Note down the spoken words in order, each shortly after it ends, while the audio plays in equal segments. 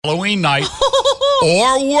Halloween night,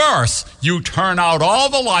 or worse, you turn out all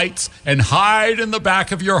the lights and hide in the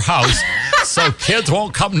back of your house so kids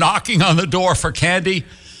won't come knocking on the door for candy.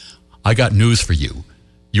 I got news for you.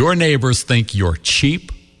 Your neighbors think you're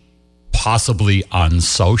cheap, possibly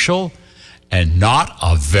unsocial, and not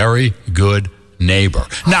a very good neighbor.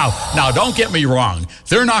 Now, don't get me wrong.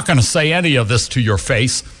 They're not going to say any of this to your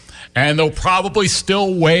face, and they'll probably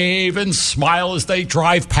still wave and smile as they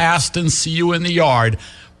drive past and see you in the yard.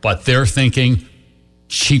 But they're thinking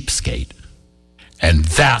cheapskate. And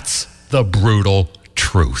that's the brutal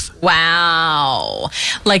truth. Wow.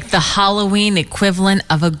 Like the Halloween equivalent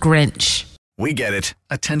of a Grinch. We get it.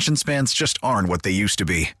 Attention spans just aren't what they used to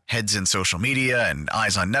be. Heads in social media and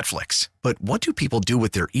eyes on Netflix. But what do people do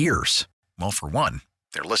with their ears? Well, for one,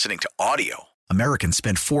 they're listening to audio. Americans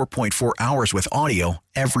spend 4.4 hours with audio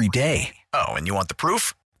every day. Oh, and you want the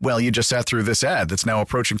proof? Well, you just sat through this ad that's now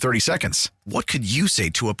approaching 30 seconds. What could you say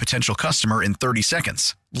to a potential customer in 30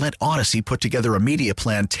 seconds? Let Odyssey put together a media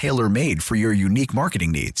plan tailor-made for your unique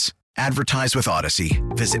marketing needs. Advertise with Odyssey.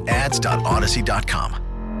 Visit ads.odyssey.com.